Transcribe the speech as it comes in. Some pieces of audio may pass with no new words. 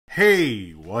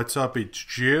Hey, what's up? It's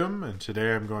Jim, and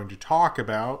today I'm going to talk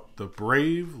about The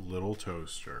Brave Little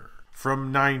Toaster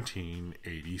from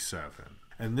 1987.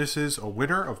 And this is a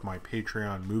winner of my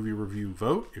Patreon movie review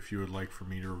vote. If you would like for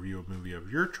me to review a movie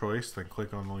of your choice, then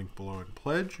click on the link below and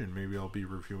pledge, and maybe I'll be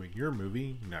reviewing your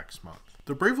movie next month.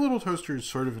 The Brave Little Toaster is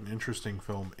sort of an interesting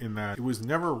film in that it was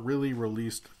never really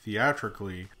released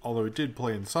theatrically, although it did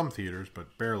play in some theaters,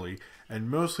 but barely, and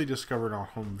mostly discovered on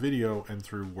home video and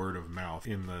through word of mouth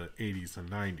in the 80s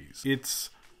and 90s. It's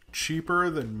cheaper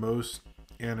than most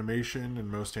animation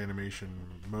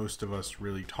most of us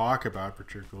really talk about,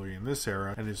 particularly in this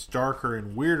era, and it's darker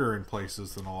and weirder in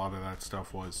places than a lot of that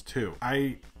stuff was too.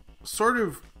 I sort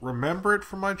of remember it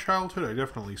from my childhood. I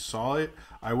definitely saw it.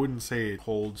 I wouldn't say it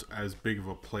holds as big of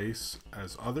a place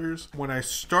as others. When I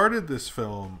started this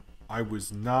film, I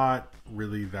was not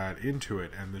really that into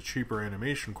it, and the cheaper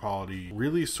animation quality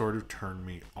really sort of turned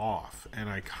me off, and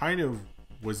I kind of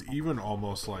was even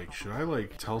almost like, should I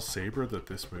like tell Saber that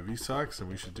this movie sucks and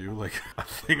we should do like a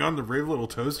thing on the Brave Little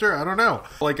Toaster? I don't know.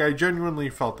 Like, I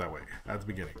genuinely felt that way at the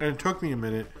beginning, and it took me a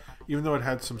minute, even though it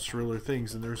had some thriller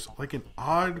things, and there's like an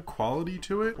odd quality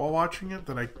to it while watching it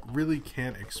that I really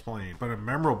can't explain, but a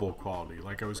memorable quality.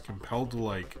 Like, I was compelled to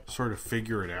like sort of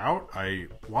figure it out. I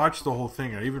watched the whole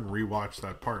thing. I even rewatched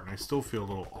that part, and I still feel a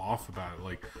little off about it.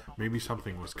 Like, maybe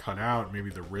something was cut out, maybe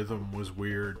the rhythm was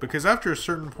weird, because after a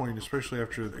certain point, especially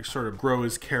after they sort of grow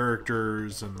as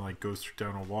characters and like go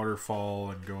down a waterfall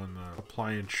and go in the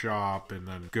appliance shop and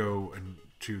then go and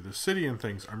to the city and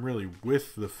things, I'm really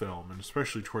with the film, and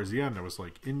especially towards the end I was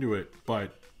like into it,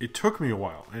 but it took me a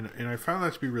while, and I found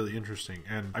that to be really interesting.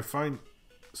 And I find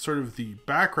sort of the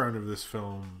background of this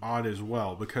film odd as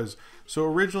well, because so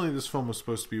originally this film was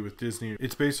supposed to be with Disney.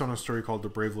 It's based on a story called The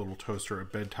Brave Little Toaster, a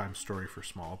bedtime story for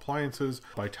small appliances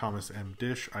by Thomas M.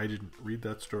 Dish. I didn't read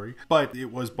that story, but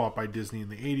it was bought by Disney in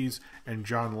the 80s, and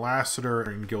John Lasseter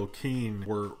and Gil Keane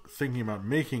were thinking about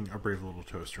making a Brave Little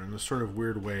Toaster in this sort of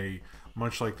weird way,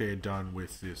 much like they had done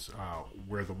with this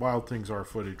Where the Wild Things Are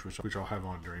footage, which I'll have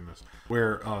on during this,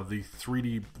 where the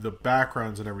 3D, the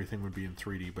backgrounds and everything would be in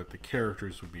 3D, but the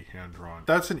characters would be hand-drawn.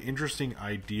 That's an interesting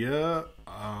idea,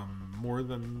 more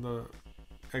than the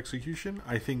execution.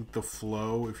 I think the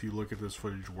flow, if you look at this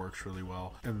footage, works really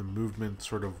well, and the movement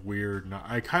sort of weird. Now,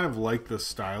 I kind of like the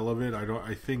style of it.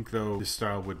 I think though this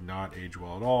style would not age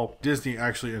well at all. Disney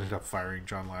actually ended up firing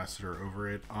John Lasseter over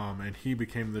it, and he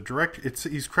became the director.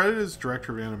 He's credited as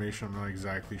director of animation. I'm not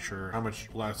exactly sure how much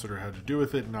Lasseter had to do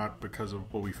with it, not because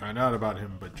of what we found out about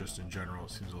him, but just in general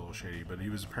it seems a little shady. But he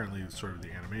was apparently sort of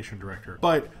the animation director.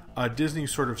 But Disney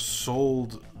sort of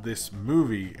sold this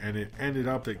movie, and it ended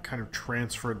up that kind of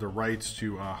transferred the rights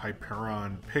to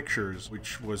Hyperion Pictures,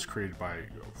 which was created by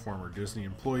former Disney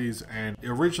employees. And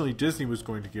originally Disney was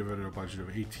going to give it a budget of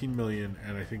 $18 million,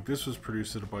 and I think this was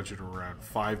produced at a budget of around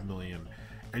 $5 million.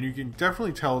 And you can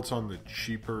definitely tell it's on the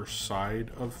cheaper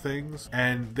side of things,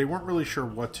 and they weren't really sure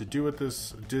what to do with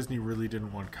this. Disney really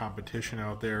didn't want competition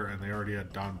out there, and they already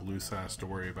had Don Bluthas to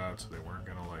worry about, so they weren't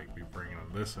gonna like be bringing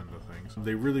on this end of things.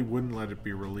 They really wouldn't let it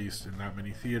be released in that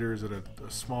many theaters. It had a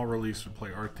small release would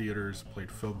play art theaters, played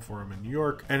Film Forum in New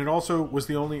York, and it also was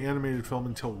the only animated film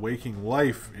until Waking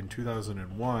Life in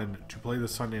 2001 to play the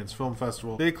Sundance Film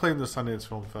Festival. They claimed the Sundance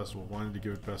Film Festival wanted to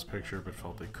give it Best Picture, but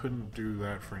felt they couldn't do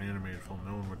that for an animated film.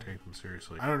 No one would take them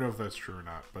seriously. I don't know if that's true or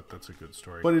not, but that's a good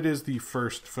story. But it is the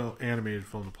first animated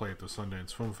film to play at the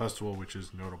Sundance Film Festival, which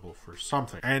is notable for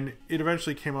something. And it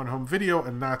eventually came on home video,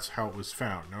 and that's how it was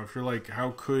found. Now, if you're like,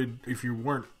 if you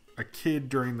weren't a kid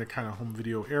during the kind of home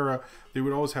video era, they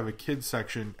would always have a kids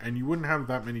section, and you wouldn't have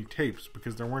that many tapes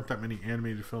because there weren't that many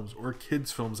animated films or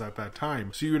kids films at that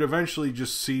time. So you would eventually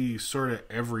just see sort of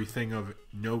everything of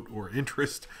note or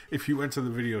interest if you went to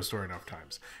the video store enough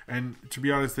times. And to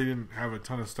be honest, they didn't have a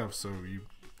ton of stuff, so you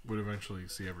would eventually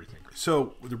see everything.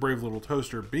 So The Brave Little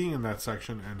Toaster being in that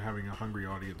section and having a hungry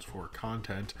audience for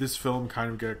content, this film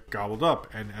kind of get gobbled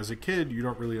up. And as a kid, you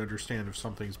don't really understand if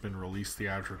something's been released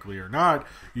theatrically or not.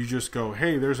 You just go,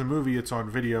 hey, there's a movie, it's on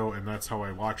video, and that's how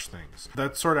I watch things.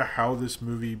 That's sort of how this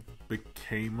movie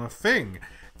became a thing.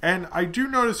 And I do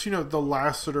notice, the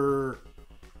Lasseter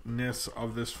ness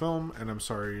of this film, and I'm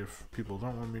sorry if people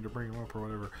don't want me to bring them up or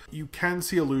whatever. You can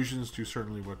see allusions to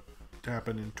certainly what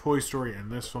happened in Toy Story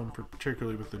and this film,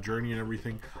 particularly with the journey and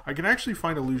everything. I can actually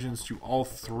find allusions to all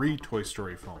three Toy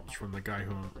Story films from the guy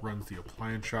who runs the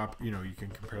appliance shop. You can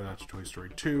compare that to Toy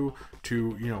Story 2, to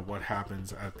what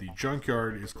happens at the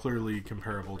junkyard is clearly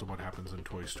comparable to what happens in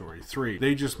Toy Story 3.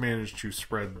 They just managed to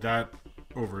spread that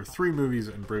over 3 movies,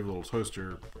 and Brave Little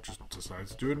Toaster just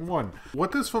decides to do it in 1.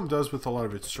 What this film does with a lot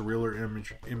of its surrealer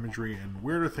imagery and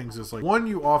weirder things is, like, one,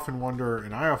 you often wonder,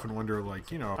 and I often wonder,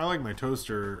 like, you know, I like my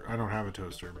toaster. I don't have a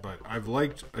toaster, but I've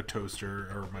liked a toaster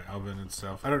or my oven and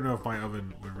stuff. I don't know if my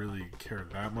oven would really care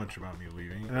that much about me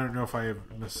leaving, and I don't know if I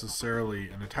have necessarily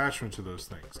an attachment to those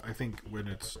things. I think when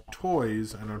it's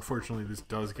toys, and unfortunately this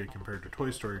does get compared to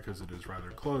Toy Story because it is rather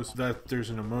close, that there's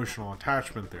an emotional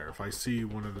attachment there. If I see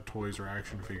one of the toys or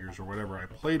action figures or whatever I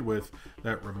played with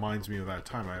that reminds me of that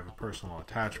time, I have a personal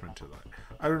attachment to that.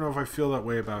 I don't know if I feel that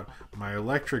way about my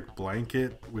electric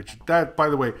blanket, which, that, by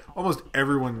the way, almost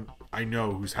everyone I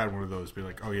know who's had one of those be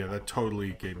like, oh yeah, that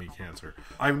totally gave me cancer.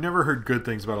 I've never heard good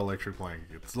things about electric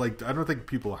blankets. Like, I don't think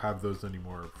people have those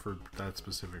anymore for that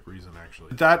specific reason,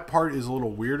 actually. That part is a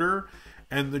little weirder,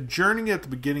 and the journey at the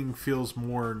beginning feels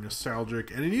more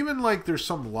nostalgic, and even, like, there's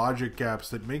some logic gaps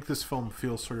that make this film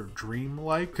feel sort of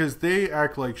dream-like, because they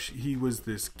act like he was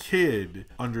this kid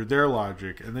under their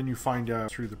logic, and then you find out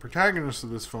through the protagonist of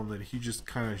this film that he just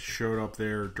kind of showed up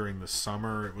there during the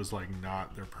summer. It was, like,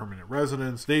 not their permanent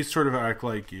residence. They sort of act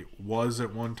like it was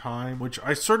at one time, which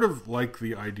I sort of like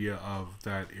the idea of,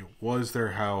 that it was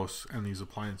their house, and these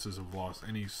appliances have lost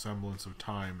any semblance of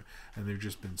time, and they've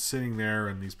just been sitting there,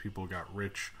 and these people got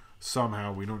rich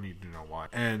somehow, we don't need to know why,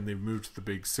 and they've moved to the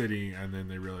big city, and then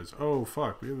they realize, oh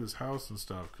fuck, we have this house and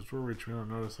stuff because we're rich, we don't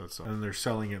notice that stuff, and they're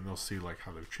selling it, and they'll see, like,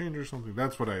 how they've changed or something.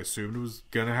 That's what I assumed was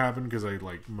gonna happen because I,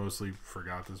 like, mostly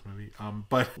forgot this movie,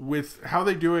 but with how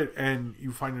they do it, and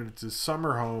you find out it's his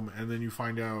summer home, and then you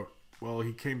find out, well,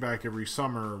 he came back every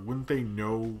summer, wouldn't they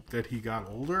know that he got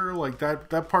older? Like,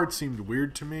 that part seemed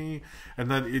weird to me,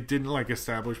 and that it didn't, like,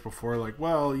 establish before, like,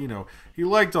 well, you know, he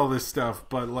liked all this stuff,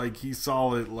 but, like, he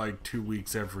saw it, like, 2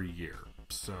 weeks every year,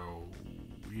 so,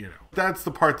 you know. That's the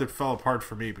part that fell apart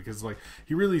for me, because, like,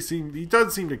 he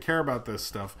does seem to care about this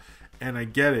stuff, and I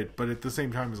get it, but at the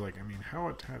same time, it's like, I mean, how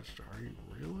attached are you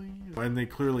really? And they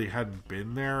clearly hadn't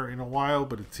been there in a while,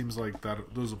 but it seems like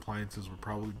that those appliances would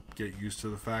probably get used to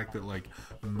the fact that, like,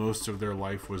 most of their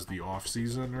life was the off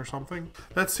season or something.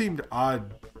 That seemed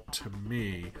odd to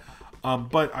me.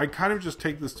 But I kind of just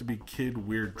take this to be kid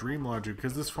weird dream logic,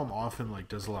 because this film often, like,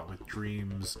 does a lot with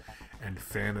dreams and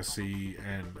fantasy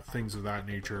and things of that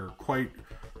nature quite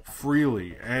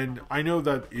freely, and I know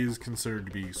that is considered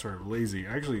to be sort of lazy.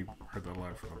 I actually heard that a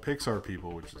lot from the Pixar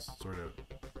people, which is sort of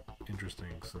interesting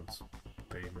since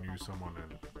they knew someone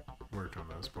and worked on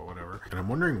this, but whatever. And I'm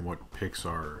wondering what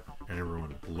Pixar and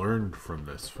everyone learned from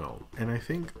this film, and I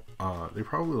think they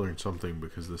probably learned something,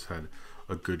 because this had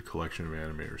a good collection of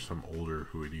animators, some older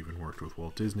who had even worked with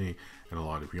Walt Disney, and a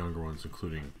lot of younger ones,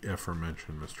 including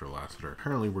aforementioned Mr. Lasseter.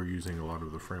 Apparently we're using a lot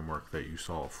of the framework that you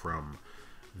saw from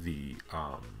the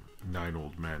 9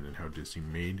 Old Men and how Disney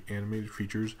made animated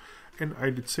features, and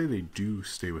I'd say they do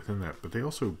stay within that, but they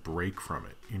also break from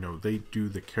it. You know, they do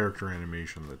the character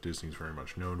animation that Disney's very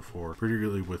much known for,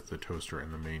 particularly with the toaster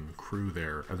and the main crew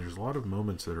there, and there's a lot of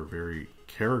moments that are very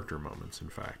character moments, in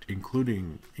fact,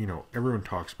 including, you know, everyone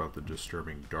talks about the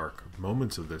disturbing dark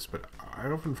moments of this, but I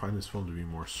often find this film to be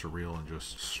more surreal and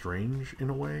just strange in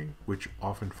a way, which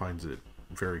often finds it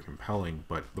very compelling.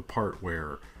 But the part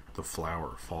where the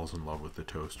flower falls in love with the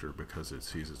toaster because it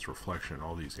sees its reflection.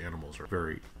 All these animals are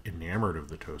very enamored of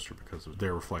the toaster because of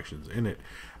their reflections in it,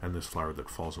 and this flower that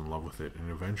falls in love with it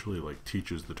and eventually, like,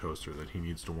 teaches the toaster that he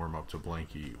needs to warm up to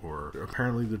Blanky, or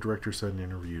apparently the director said in an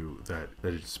interview that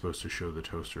it's supposed to show the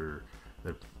toaster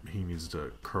that he needs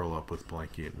to curl up with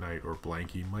Blanky at night or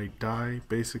Blanky might die,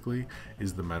 basically,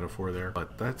 is the metaphor there.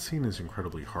 But that scene is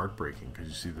incredibly heartbreaking because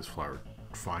you see this flower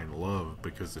find love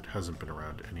because it hasn't been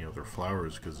around any other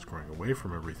flowers because it's growing away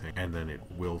from everything, and then it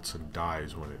wilts and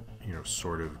dies when it, you know,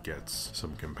 sort of gets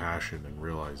some compassion and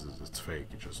realizes it's fake.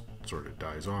 It just sort of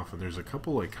dies off. And there's a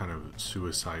couple, like, kind of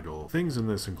suicidal things in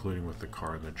this, including with the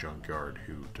car in the junkyard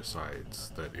who decides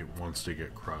that it wants to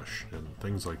get crushed and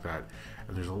things like that.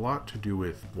 And there's a lot to do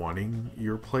with wanting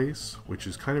your place, which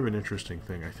is kind of an interesting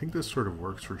thing. I think this sort of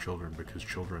works for children because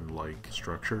children like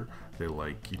structure. They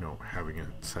like, you know, having a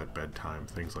set bedtime,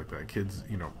 things like that. Kids,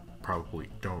 you know, probably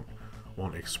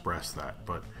won't express that,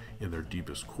 but in their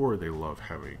deepest core, they love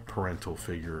having parental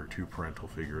figure, 2 parental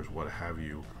figures, what have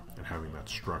you, and having that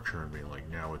structure and being like,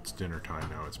 now it's dinner time,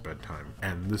 now it's bedtime.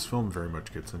 And this film very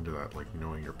much gets into that, like,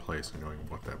 knowing your place and knowing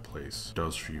what that place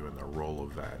does for you and the role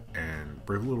of that. And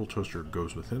Brave Little Toaster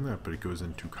goes within that, but it goes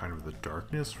into kind of the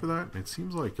darkness for that. It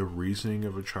seems like the reasoning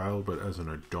of a child, but as an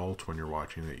adult, when you're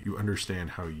watching it, you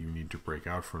understand how you need to break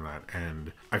out from that.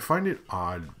 And I find it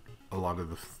odd, a lot of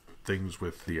the things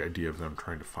with the idea of them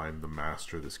trying to find the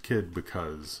master, this kid,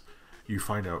 because you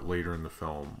find out later in the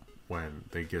film when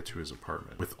they get to his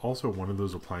apartment. With also one of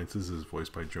those appliances is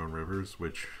voiced by Joan Rivers,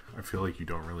 which I feel like you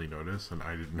don't really notice, and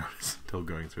I didn't notice until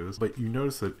going through this. But you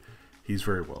notice that he's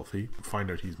very wealthy.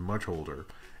 Find out he's much older,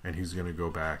 and he's going to go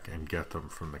back and get them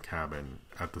from the cabin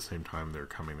at the same time they're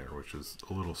coming there, which is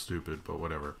a little stupid, but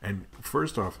whatever. And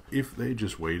first off, if they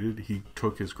just waited, he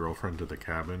took his girlfriend to the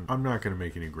cabin. I'm not going to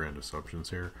make any grand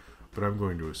assumptions here, but I'm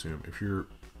going to assume if you're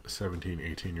 17,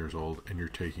 18 years old and you're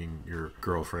taking your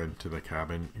girlfriend to the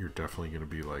cabin, you're definitely going to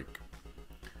be like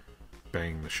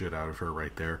banging the shit out of her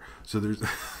right there. So there's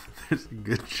there's a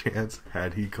good chance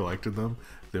had he collected them,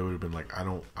 they would have been like, I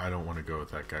don't want to go with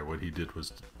that guy. What he did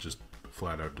was just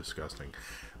flat out disgusting.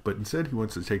 But instead he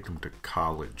wants to take them to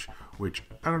college, which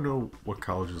I don't know what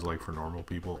college is like for normal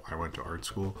people. I went to art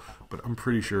school, but I'm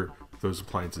pretty sure those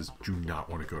appliances do not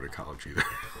want to go to college either.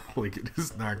 Like, it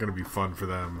is not going to be fun for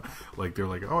them. Like, they're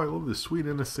like, oh, I love this sweet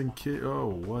innocent kid. Oh,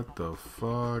 what the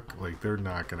fuck? Like, they're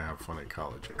not going to have fun at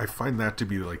college. I find that to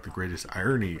be like the greatest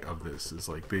irony of this, is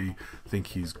like they think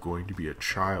he's going to be a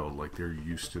child. Like, they're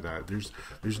used to that.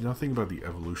 There's nothing about the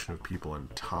evolution of people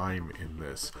and time in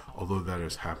this, although that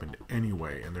has happened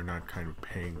anyway, and they're not kind of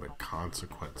paying the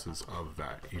consequences of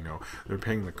that, you know? They're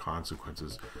paying the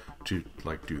consequences to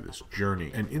like do this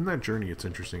journey. And in that journey, it's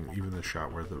interesting, even the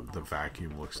shot where the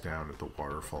vacuum looks down at the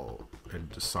waterfall and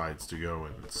decides to go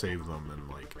and save them, and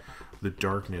like the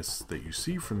darkness that you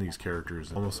see from these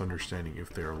characters, almost understanding if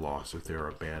they are lost, if they are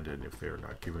abandoned, if they are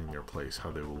not giving their place,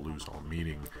 how they will lose all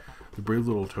meaning. The Brave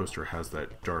Little Toaster has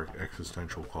that dark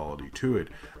existential quality to it,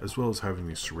 as well as having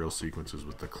these surreal sequences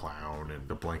with the clown and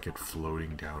the blanket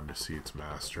floating down to see its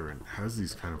master, and has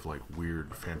these kind of like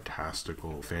weird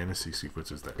fantastical fantasy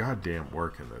sequences that goddamn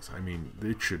work in this. I mean,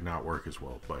 it should not work as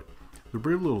well, but The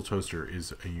Brave Little Toaster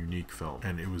is a unique film,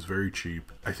 and it was very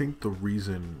cheap. I think the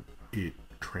reason it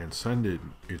transcended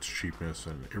its cheapness,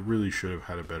 and it really should have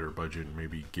had a better budget and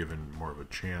maybe given more of a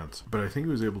chance, but I think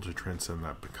it was able to transcend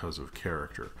that because of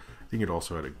character. I think it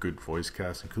also had a good voice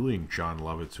cast, including John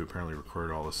Lovitz, who apparently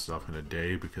recorded all this stuff in a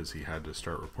day because he had to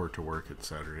start report to work at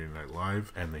Saturday Night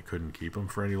Live, and they couldn't keep him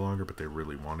for any longer, but they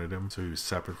really wanted him, so he was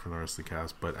separate from the rest of the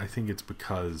cast. But I think it's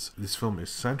because this film is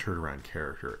centered around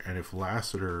character, and if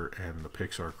Lasseter and the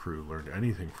Pixar crew learned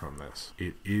anything from this,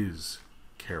 it is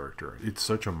character. It's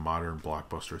such a modern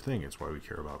blockbuster thing. It's why we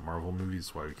care about Marvel movies,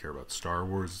 it's why we care about Star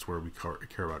Wars, it's where we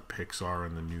care about Pixar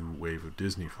and the new wave of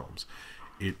Disney films.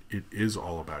 It is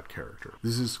all about character.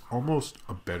 This is almost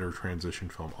a better transition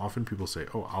film. Often people say,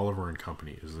 oh, Oliver and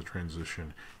Company is the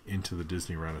transition into the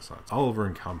Disney Renaissance. Oliver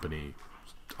and Company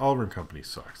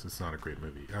sucks. It's not a great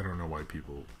movie. I don't know why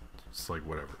people, it's like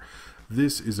whatever.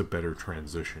 This is a better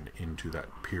transition into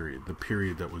that period, the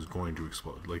period that was going to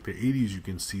explode. Like the 80s, you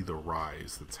can see the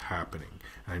rise that's happening.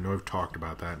 And I know I've talked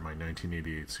about that in my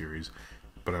 1988 series,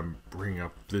 but I'm bringing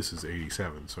up, this is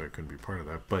 87, so I couldn't be part of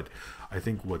that. But I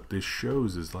think what this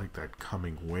shows is like that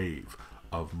coming wave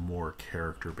of more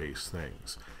character-based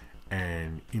things,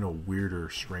 and in a weirder,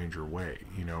 stranger way,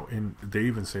 you know. And they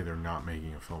even say they're not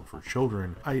making a film for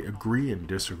children. I agree and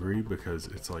disagree, because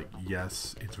it's like,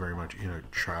 yes, it's very much in a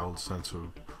child sense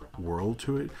of world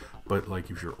to it, but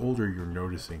like if you're older, you're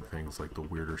noticing things like the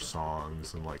weirder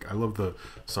songs, and like I love the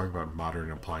song about modern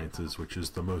appliances, which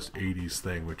is the most 80s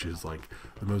thing, which is like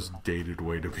the most dated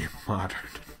way to be modern.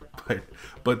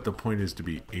 But the point is to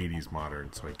be 80s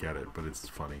modern, so I get it, but it's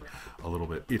funny a little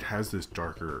bit. It has this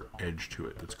darker edge to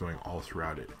it that's going all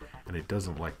throughout it, and it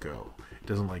doesn't let go. It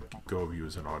doesn't let go of you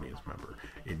as an audience member.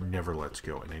 It never lets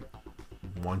go, and it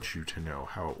wants you to know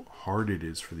how hard it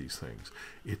is for these things.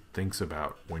 It thinks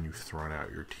about when you've thrown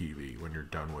out your TV, when you're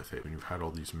done with it, when you've had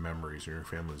all these memories and your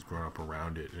family's grown up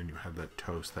around it, and you had that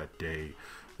toast that day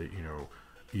that, you know,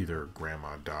 either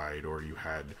grandma died, or you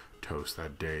had toast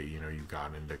that day, you know, you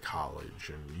got into college,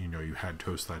 and you know, you had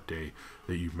toast that day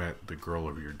that you met the girl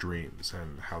of your dreams,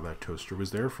 and how that toaster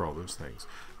was there for all those things.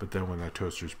 But then when that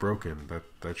toaster's broken,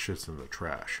 that shit's in the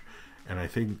trash. And I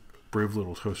think Brave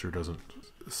Little Toaster doesn't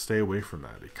stay away from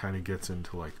that. It kind of gets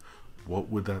into like, what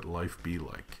would that life be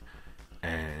like?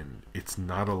 And it's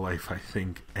not a life I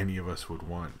think any of us would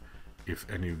want if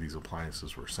any of these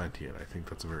appliances were sentient. I think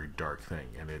that's a very dark thing,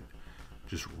 and it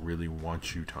just really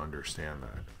wants you to understand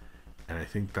that. And I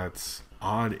think that's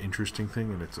odd, interesting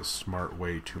thing, and it's a smart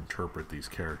way to interpret these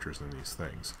characters and these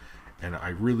things. And I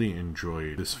really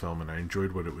enjoyed this film, and I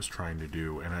enjoyed what it was trying to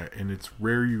do. And it's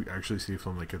rare you actually see a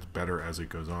film that gets better as it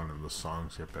goes on, and the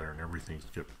songs get better, and everything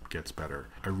gets better.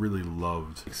 I really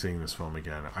loved seeing this film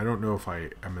again. I don't know if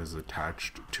I am as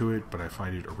attached to it, but I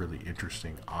find it a really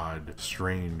interesting, odd,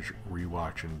 strange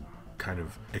rewatch and kind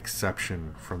of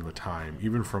exception from the time,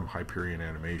 even from Hyperion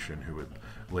Animation, who would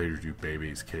later do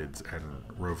Baby's Kids and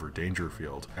Rover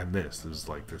Dangerfield, and this is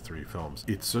like their 3 films.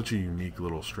 It's such a unique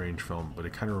little strange film, but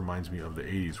it kind of reminds me of the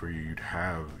 80s, where you'd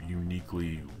have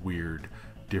uniquely weird,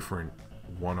 different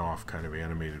one-off kind of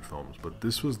animated films, but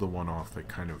this was the one-off that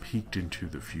kind of peeked into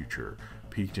the future,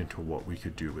 peeked into what we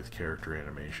could do with character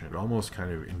animation. It almost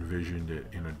kind of envisioned it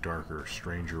in a darker,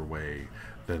 stranger way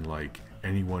than like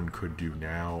anyone could do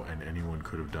now and anyone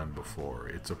could have done before.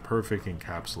 It's a perfect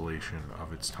encapsulation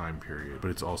of its time period, but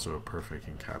it's also a perfect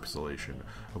encapsulation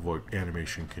of what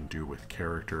animation can do with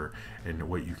character and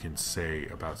what you can say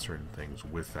about certain things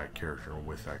with that character and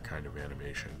with that kind of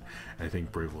animation. And I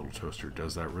think Brave Little Toaster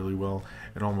does that really well.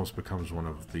 It almost becomes one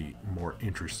of the more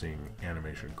interesting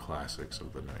animation classics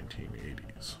of the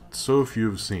 1980s. So if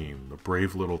you've seen The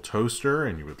Brave Little Toaster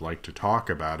and you would like to talk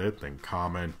about it, then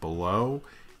comment below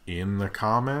in the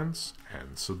comments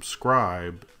and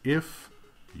subscribe if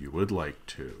you would like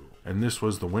to. And this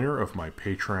was the winner of my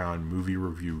Patreon movie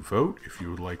review vote. If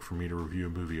you would like for me to review a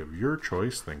movie of your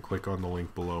choice, then click on the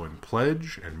link below and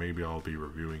pledge, and maybe I'll be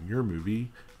reviewing your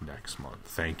movie next month.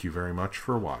 Thank you very much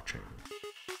for watching.